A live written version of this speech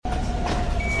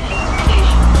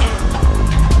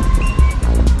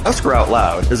Husker Out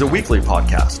Loud is a weekly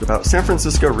podcast about San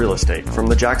Francisco real estate from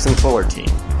the Jackson Fuller team,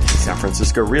 San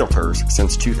Francisco Realtors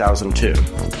since 2002.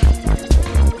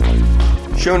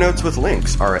 Show notes with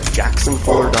links are at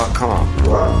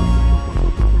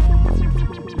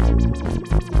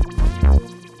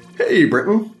jacksonfuller.com. Hey,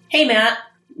 Britton. Hey, Matt.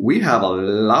 We have a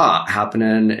lot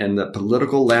happening in the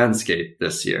political landscape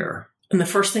this year. And the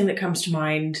first thing that comes to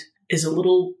mind is a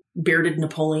little bearded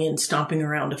Napoleon stomping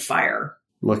around a fire.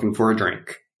 Looking for a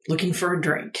drink. Looking for a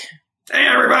drink. Hey,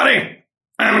 everybody!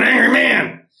 I'm an angry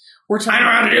man. I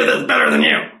know how to do this better than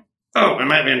you. Oh, I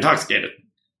might be intoxicated.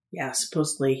 Yeah,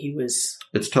 supposedly he was...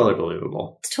 It's totally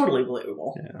believable. It's totally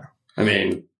believable. Yeah. I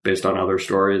mean, based on other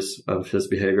stories of his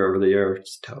behavior over the year,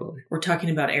 it's totally... We're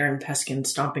talking about Aaron Peskin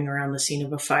stomping around the scene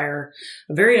of a fire.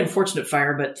 A very unfortunate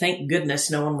fire, but thank goodness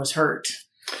no one was hurt.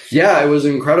 Yeah, it was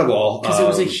incredible. Because it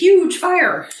was a huge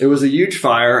fire. It was a huge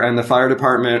fire, and the fire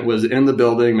department was in the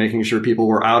building making sure people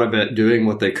were out of it, doing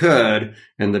what they could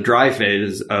in the dry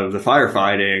phase of the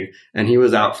firefighting. And he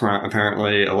was out front,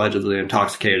 apparently, allegedly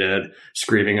intoxicated,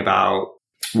 screaming about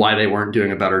why they weren't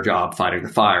doing a better job fighting the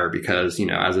fire because, you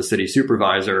know, as a city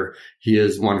supervisor, he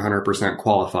is 100%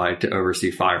 qualified to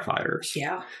oversee firefighters.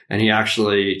 Yeah. And he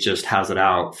actually just has it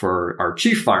out for our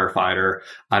chief firefighter.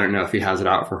 I don't know if he has it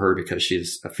out for her because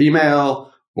she's a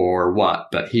female or what,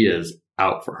 but he is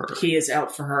out for her. He is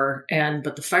out for her.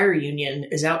 But the fire union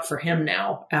is out for him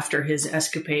now after his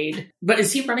escapade. But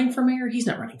is he running for mayor? He's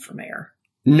not running for mayor.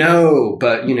 No,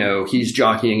 but, you know, he's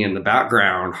jockeying in the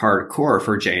background hardcore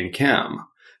for Jane Kim.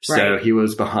 So Right. He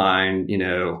was behind, you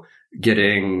know,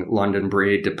 getting London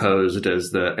Breed deposed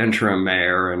as the interim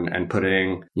mayor and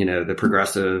putting, you know, the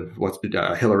progressive,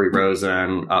 Hillary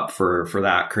Rosen up for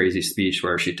that crazy speech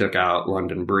where she took out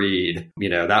London Breed. You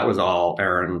know, that was all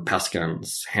Aaron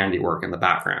Peskin's handiwork in the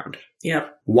background.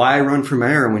 Yep. Why run for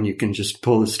mayor when you can just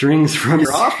pull the strings from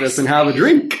your office and have a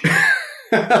drink?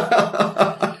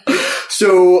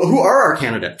 So who are our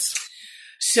candidates?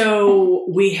 So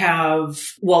we have,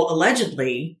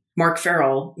 allegedly, Mark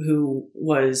Farrell, who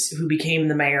became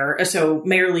the mayor. So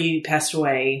Mayor Lee passed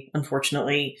away,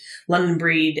 unfortunately. London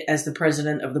Breed, as the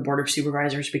president of the Board of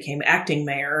Supervisors, became acting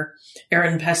mayor.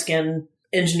 Aaron Peskin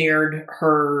engineered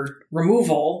her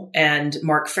removal, and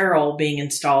Mark Farrell being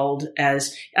installed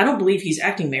as, I don't believe he's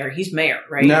acting mayor. He's mayor,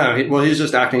 right? No, he's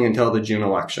just acting until the June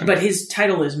election. But his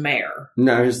title is mayor.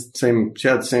 No, she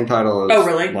had the same title as Oh,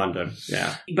 really? London.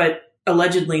 Yeah. But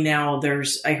allegedly now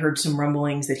I heard some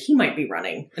rumblings that he might be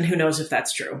running, and who knows if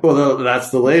that's true. Well, that's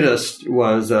the latest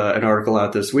was an article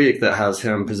out this week that has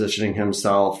him positioning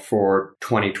himself for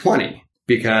 2020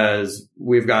 because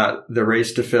we've got the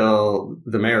race to fill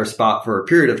the mayor spot for a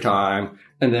period of time.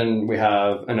 And then we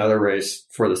have another race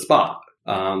for the spot.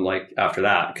 After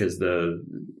that, because the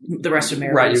rest of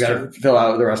Mayor right, Edley's you got term. to fill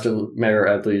out the rest of Mayor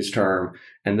Edley's term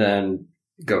and then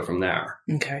go from there.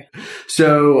 Okay.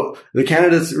 So the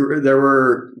candidates, there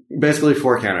were basically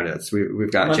four candidates.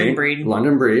 We've got London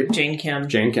Breed, Jane Kim,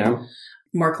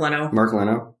 Mark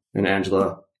Leno, and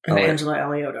Angela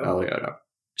Alioto.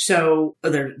 So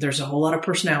there's a whole lot of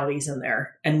personalities in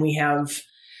there. And we have,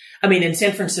 in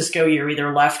San Francisco, you're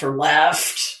either left or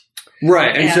left.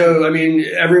 Right. And so,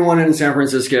 everyone in San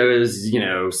Francisco is, you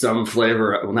know, some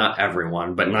flavor, well, not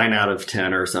everyone, but 9 out of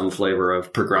 10 are some flavor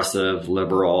of progressive,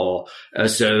 liberal.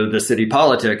 So the city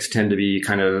politics tend to be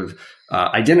kind of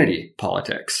identity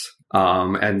politics.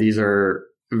 And these are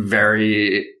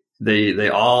they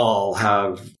all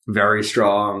have very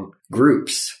strong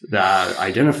groups that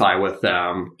identify with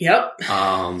them. Yep.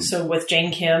 So with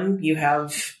Jane Kim,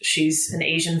 she's an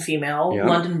Asian female. Yep.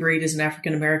 London Breed is an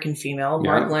African-American female.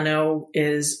 Mark Leno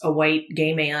is a white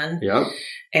gay man. Yep.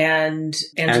 And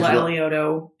Angela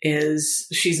Alioto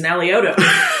she's an Alioto.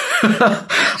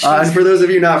 And for those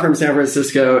of you not from San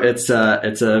Francisco, it's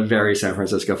a very San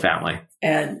Francisco family.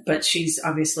 But she's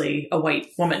obviously a white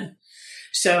woman.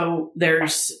 So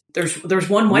there's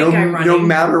one white guy running. No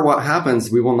matter what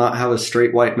happens, we will not have a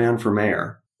straight white man for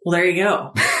mayor. Well, there you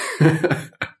go.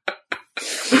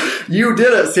 You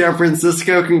did it, San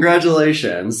Francisco.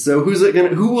 Congratulations. So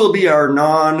who will be our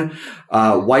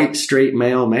non-white straight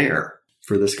male mayor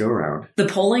for this go round? The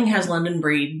polling has London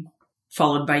Breed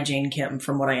followed by Jane Kim,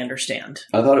 from what I understand.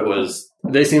 I thought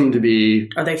they seem to be...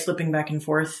 Are they flipping back and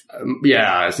forth?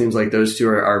 Yeah, it seems like those two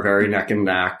are very neck and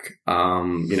neck.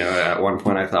 At one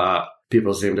point I thought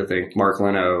people seemed to think Mark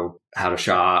Leno had a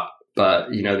shot.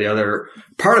 But, you know, the other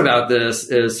part about this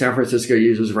is San Francisco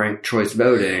uses ranked choice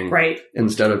voting. Right.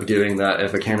 Instead of doing that,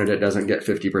 if a candidate doesn't get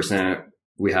 50%,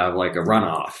 we have like a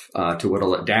runoff to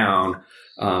whittle it down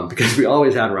because we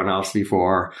always had runoffs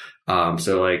before.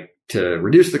 So like to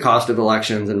reduce the cost of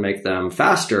elections and make them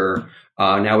faster,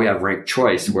 Now we have ranked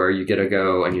choice, where you get to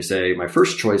go and you say, my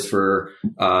first choice for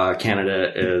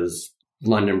candidate is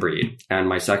London Breed, and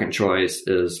my second choice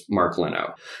is Mark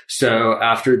Leno. So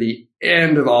after the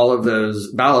end of all of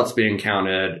those ballots being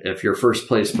counted, if your first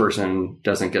place person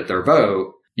doesn't get their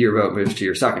vote, your vote moves to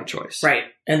your second choice. Right.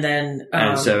 And then...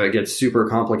 and so it gets super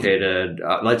complicated.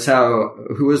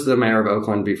 Who was the mayor of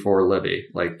Oakland before Libby?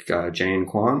 Like Jane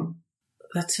Kwan?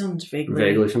 That sounds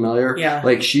vaguely familiar. Yeah.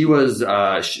 Like she was,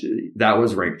 that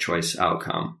was ranked choice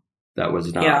outcome. That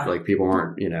was not like people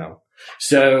weren't,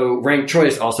 So ranked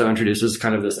choice also introduces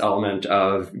kind of this element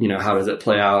of, how does it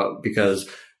play out? Because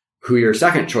who your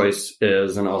second choice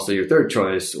is and also your third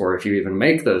choice, or if you even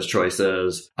make those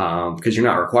choices, because you're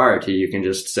not required to, you can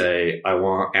just say, I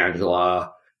want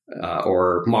Angela,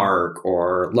 or Mark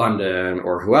or London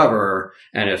or whoever.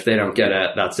 And if they don't get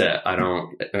it, that's it. I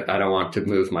don't want to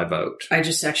move my vote. I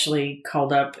just actually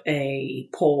called up a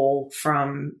poll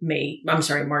from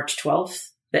March 12th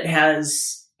that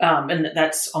has, and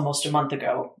that's almost a month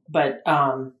ago, but,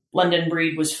 London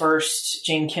Breed was first.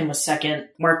 Jane Kim was second.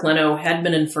 Mark Leno had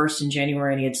been in first in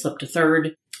January and he had slipped to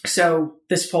third. So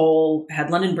this poll had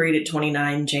London Breed at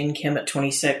 29, Jane Kim at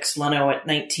 26, Leno at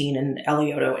 19, and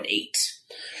Eliotto at 8.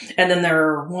 And then there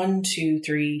are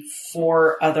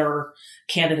 4 other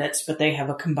candidates, but they have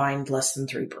a combined less than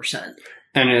 3%.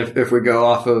 And if we go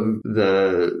off of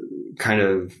the kind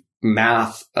of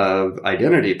math of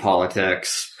identity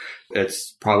politics,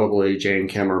 it's probably Jane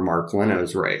Kim or Mark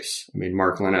Leno's race. I mean,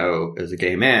 Mark Leno is a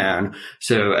gay man.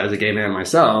 So as a gay man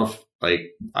myself, like,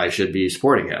 I should be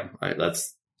supporting him. Right?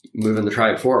 That's moving the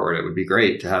tribe forward. It would be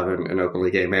great to have an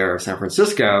openly gay mayor of San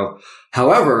Francisco.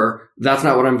 However, that's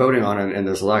not what I'm voting on in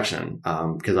this election,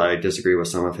 because I disagree with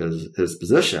some of his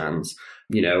positions.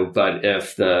 But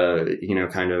if the,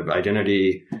 kind of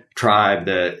identity tribe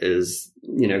that is,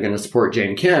 going to support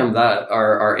Jane Kim, that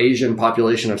our Asian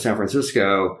population of San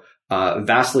Francisco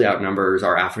vastly outnumbers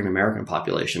our African American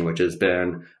population, which has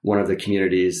been one of the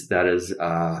communities that is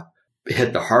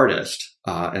hit the hardest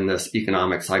in this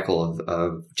economic cycle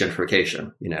of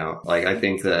gentrification. I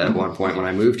think that at one point when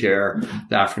I moved here,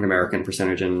 the African American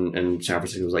percentage in San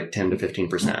Francisco was like 10 to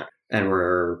 15%, and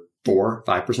we're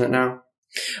 4-5% now.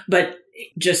 But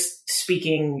just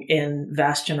speaking in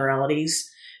vast generalities,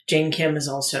 Jane Kim is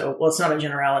also, well, it's not a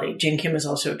generality. Jane Kim is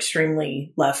also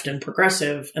extremely left and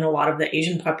progressive, and a lot of the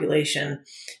Asian population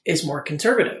is more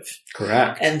conservative.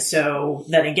 Correct. And so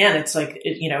then again, it's like,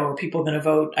 are people going to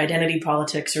vote identity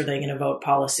politics, or are they going to vote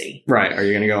policy? Right. Are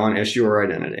you going to go on issue or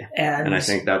identity? And I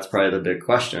think that's probably the big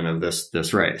question of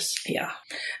this race. Yeah.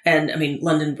 And I mean,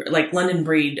 London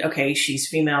Breed, okay, she's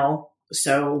female.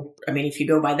 So, I mean, if you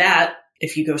go by that,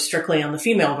 if you go strictly on the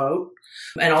female vote,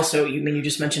 and also, you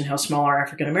just mentioned how small our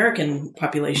African-American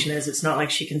population is. It's not like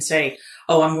she can say,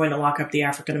 oh, I'm going to lock up the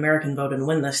African-American vote and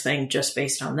win this thing just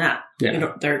based on that.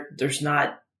 Yeah. There's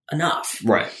not enough.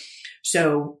 Right.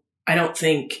 So I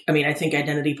think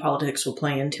identity politics will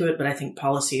play into it, but I think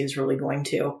policy is really going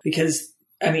to, because,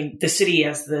 the city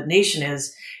as the nation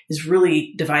is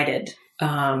really divided.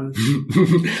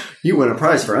 You win a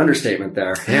prize for understatement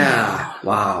there. Yeah.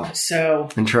 Wow. So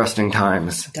interesting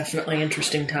times. Definitely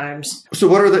interesting times. So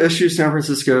what are the issues San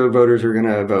Francisco voters are going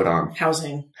to vote on?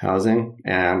 Housing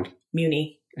and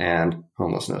muni and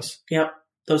homelessness. Yep.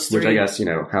 Those 3. Which I guess,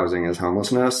 housing is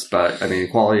homelessness, but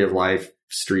quality of life,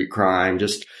 street crime,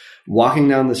 just walking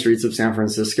down the streets of San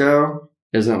Francisco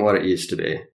isn't what it used to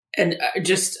be. And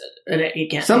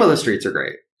again, some of the streets are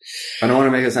great. I don't want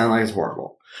to make it sound like it's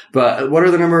horrible. But what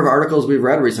are the number of articles we've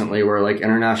read recently where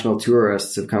international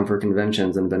tourists have come for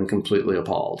conventions and been completely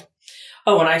appalled?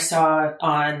 Oh, and I saw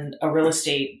on a real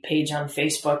estate page on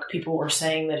Facebook, people were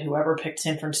saying that whoever picked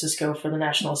San Francisco for the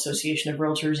National Association of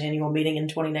Realtors annual meeting in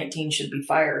 2019 should be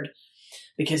fired,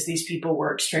 because these people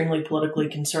were extremely politically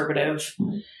conservative,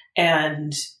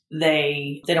 and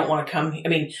they don't want to come.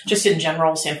 Just in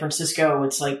general, San Francisco,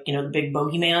 it's like, the big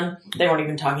bogeyman. They weren't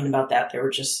even talking about that. They were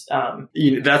just,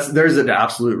 there's an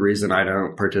absolute reason I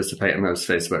don't participate in those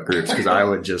Facebook groups, because I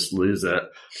would just lose it.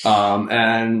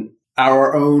 And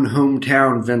our own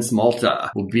hometown Vince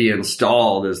Malta will be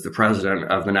installed as the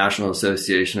president of the National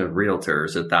Association of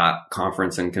Realtors at that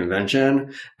conference and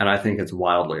convention. And I think it's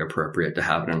wildly appropriate to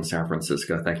have it in San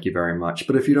Francisco. Thank you very much.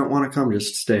 But if you don't want to come,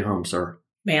 just stay home, sir.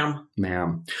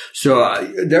 Ma'am. So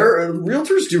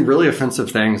realtors do really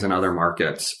offensive things in other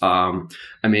markets. I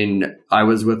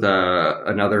was with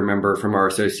another member from our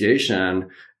association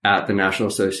at the National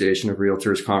Association of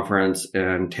Realtors conference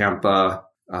in Tampa,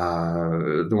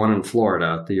 the one in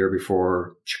Florida the year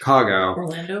before Chicago.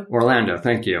 Orlando.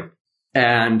 Thank you.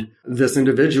 And this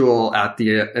individual at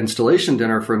the installation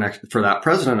dinner for that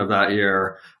president of that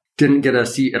year didn't get a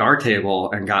seat at our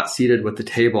table and got seated with the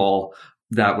table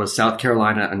that was South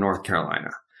Carolina and North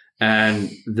Carolina.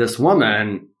 And this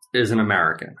woman is an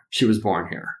American. She was born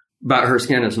here, but her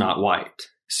skin is not white.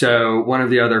 So one of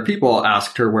the other people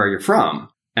asked her where you're from.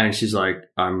 And she's like,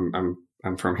 I'm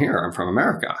from here. I'm from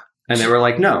America. And they were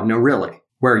like, no, really.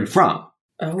 Where are you from?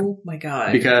 Oh my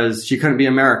God. Because she couldn't be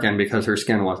American because her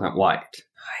skin wasn't white.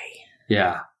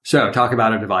 Yeah. So talk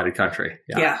about a divided country.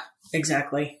 Yeah,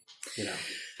 exactly. You know.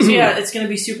 So yeah, it's going to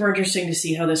be super interesting to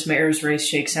see how this mayor's race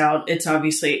shakes out. It's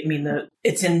obviously, I mean,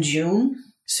 it's in June,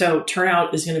 so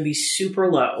turnout is going to be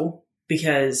super low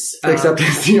because... Except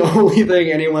it's the only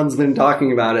thing anyone's been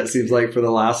talking about, it seems like, for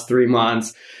the last 3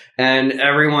 months. And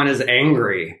everyone is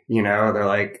angry, you know, they're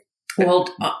like... Well,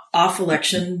 off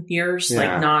election years,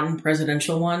 like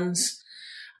non-presidential ones,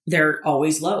 they're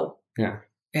always low. Yeah.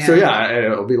 And so yeah,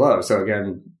 it'll be low. So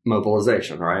again,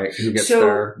 mobilization, right? Who gets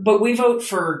there? But we vote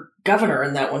for governor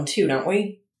in that one too, don't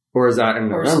we? Or is that in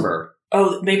November?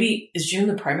 Maybe is June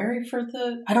the primary for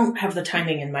the... I don't have the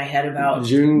timing in my head about...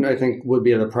 June, I think, would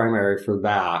be the primary for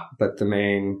that, but the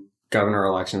main governor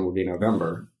election would be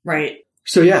November. Right.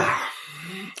 So yeah.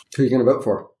 Who are you going to vote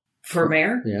for? For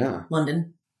mayor? Yeah.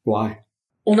 London. Why?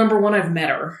 Well, number one, I've met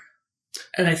her,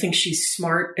 and I think she's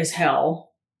smart as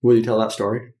hell. Will you tell that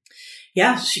story?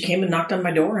 Yeah, she came and knocked on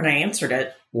my door, and I answered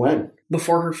it. When?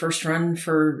 Before her first run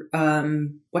for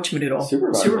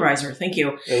whatchamadoodle. Supervisor. Thank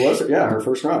you. It was, her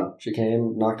first run. She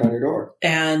came, knocked on your door.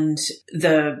 And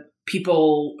the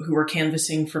people who were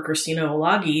canvassing for Christina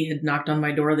Olagi had knocked on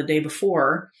my door the day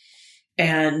before,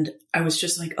 and I was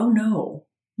just like, oh no.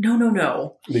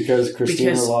 No. Because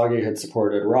Christina Olagi had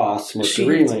supported Ross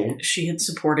Mercurini. She had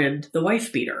supported the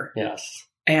wife beater. Yes.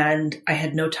 And I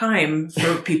had no time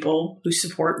for people who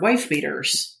support wife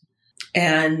beaters.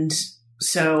 And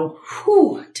so,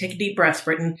 take a deep breath,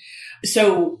 Britton.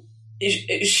 So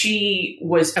she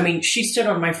stood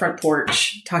on my front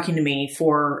porch talking to me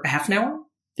for a half an hour.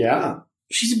 Yeah.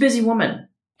 She's a busy woman.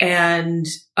 And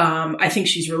I think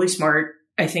she's really smart.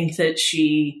 I think that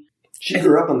she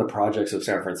grew up on the projects of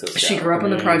San Francisco. She grew up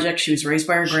on the project. She was raised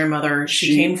by her grandmother.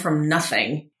 She came from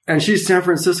nothing. And she's San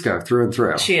Francisco through and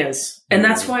through. She is. And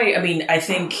that's why, I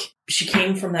think she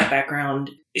came from that background.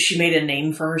 She made a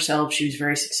name for herself. She was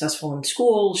very successful in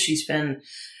school.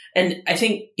 And I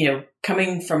think,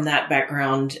 coming from that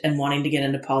background and wanting to get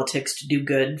into politics to do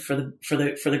good for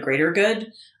the greater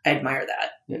good, I admire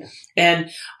that. Yeah.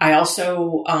 And I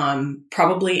also,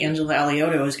 probably Angela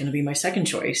Alioto is going to be my second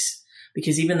choice,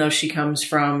 because even though she comes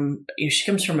from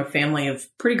a family of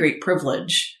pretty great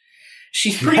privilege,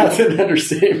 that's an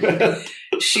understatement.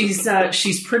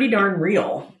 she's pretty darn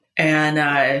real.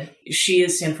 And she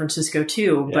is San Francisco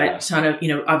too, but kind of,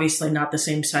 obviously not the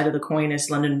same side of the coin as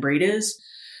London Breed is.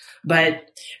 And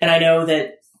I know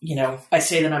that, I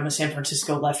say that I'm a San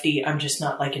Francisco lefty. I'm just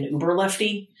not like an uber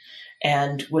lefty,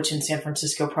 and which in San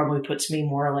Francisco probably puts me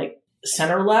more like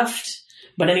center left.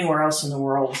 But anywhere else in the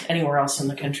world, anywhere else in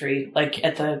the country, like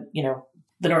at the,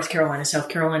 the North Carolina, South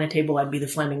Carolina table, I'd be the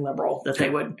flaming liberal that they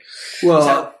would.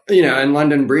 Well, and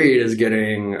London Breed is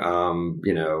getting,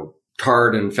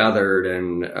 tarred and feathered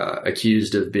and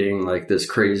accused of being like this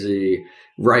crazy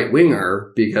right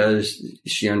winger because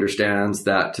she understands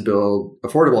that to build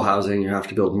affordable housing, you have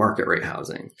to build market rate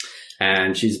housing.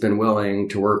 And she's been willing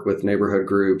to work with neighborhood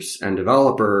groups and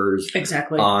developers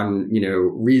on,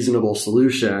 reasonable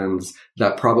solutions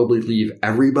that probably leave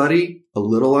everybody a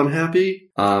little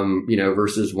unhappy,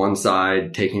 versus one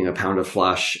side taking a pound of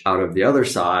flesh out of the other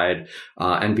side.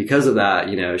 And because of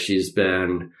that, she's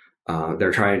been,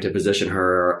 they're trying to position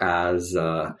her as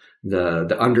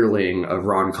the underling of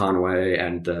Ron Conway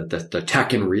and the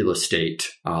tech and real estate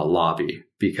lobby,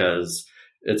 because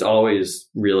it's always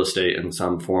real estate in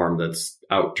some form that's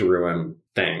out to ruin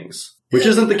things, which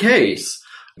isn't the case.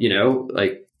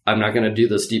 I'm not going to do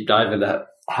this deep dive into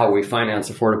how we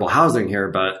finance affordable housing here,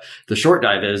 but the short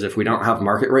dive is if we don't have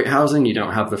market rate housing, you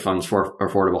don't have the funds for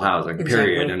affordable housing,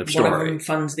 period, end of story. One of them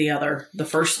funds the other. The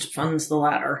first funds the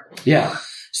latter. Yeah.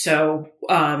 So,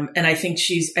 and I think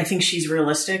she's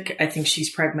realistic. I think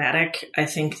she's pragmatic. I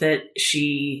think that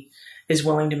she is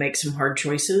willing to make some hard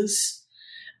choices.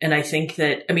 And I think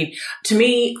that, to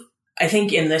me, I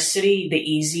think in this city, the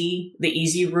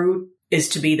easy route is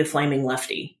to be the flaming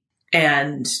lefty.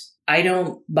 And I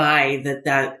don't buy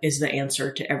that is the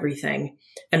answer to everything.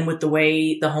 And with the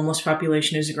way the homeless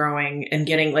population is growing and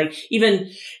getting even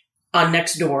on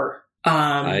Nextdoor,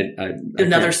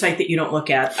 another site that you don't look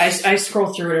at. I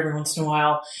scroll through it every once in a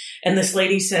while. And this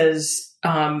lady says,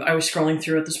 I was scrolling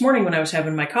through it this morning when I was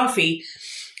having my coffee,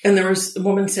 And there was a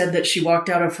woman said that she walked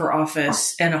out of her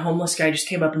office and a homeless guy just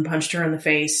came up and punched her in the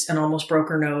face and almost broke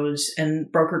her nose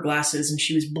and broke her glasses, and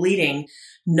she was bleeding.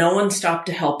 No one stopped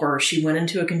to help her. She went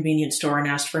into a convenience store and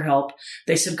asked for help.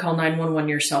 They said, call 911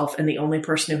 yourself. And the only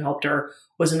person who helped her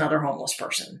was another homeless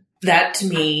person. That to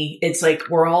me, it's like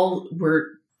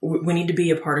we need to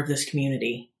be a part of this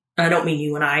community. And I don't mean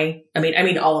you and I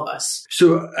mean all of us.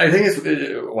 So I think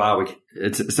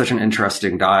it's such an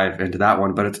interesting dive into that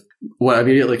one, but what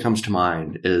immediately comes to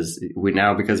mind is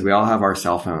because we all have our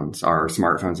cell phones, our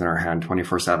smartphones in our hand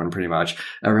 24/7 pretty much.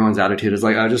 Everyone's attitude is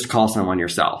like, oh, just call someone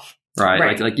yourself,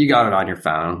 right? Like you got it on your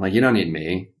phone. Like you don't need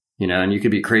me, and you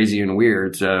could be crazy and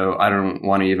weird. So I don't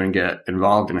want to even get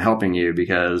involved in helping you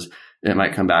because it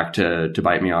might come back to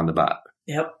bite me on the butt.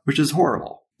 Yep. Which is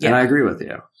horrible. Yeah. And I agree with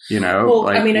you. We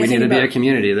need to be a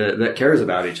community that cares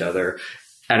about each other.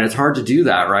 And it's hard to do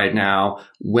that right now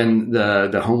when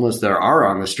the homeless that are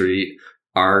on the street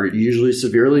are usually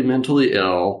severely mentally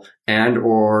ill and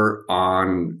or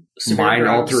on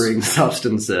mind-altering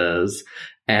substances.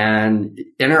 And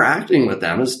interacting with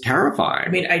them is terrifying. I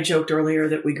mean, I joked earlier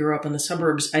that we grew up in the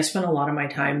suburbs. I spent a lot of my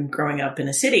time growing up in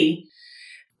a city.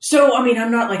 So,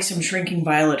 I'm not like some shrinking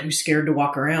violet who's scared to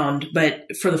walk around, but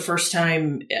for the first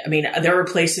time, there are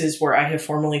places where I have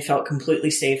formerly felt completely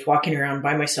safe walking around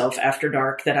by myself after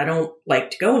dark that I don't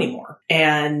like to go anymore.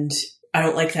 And I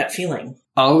don't like that feeling.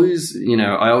 I always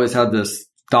had this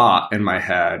thought in my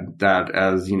head that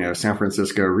as, San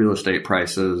Francisco real estate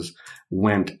prices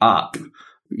went up,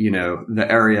 the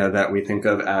area that we think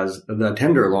of as the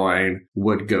Tenderloin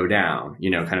would go down,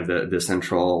 kind of the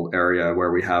central area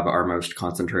where we have our most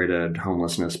concentrated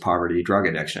homelessness, poverty, drug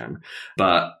addiction.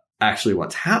 But actually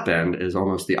what's happened is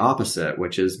almost the opposite,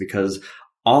 which is because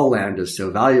all land is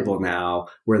so valuable now,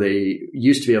 where they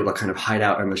used to be able to kind of hide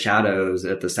out in the shadows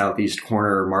at the southeast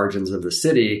corner margins of the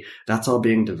city. That's all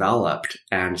being developed.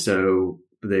 And so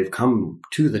they've come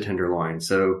to the Tenderloin.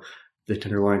 So the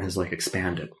Tenderloin has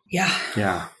expanded. Yeah.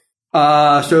 Yeah.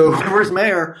 So where's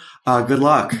Mayor? Good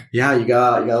luck. Yeah, you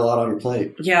got a lot on your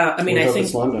plate. Yeah, I think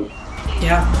it's London.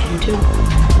 Yeah, you too.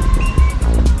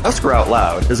 Escrow Out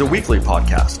Loud is a weekly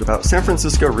podcast about San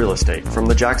Francisco real estate from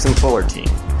the Jackson Fuller team,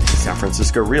 San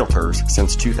Francisco Realtors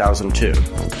since 2002.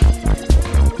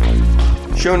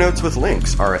 Show notes with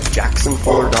links are at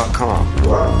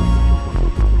jacksonfuller.com.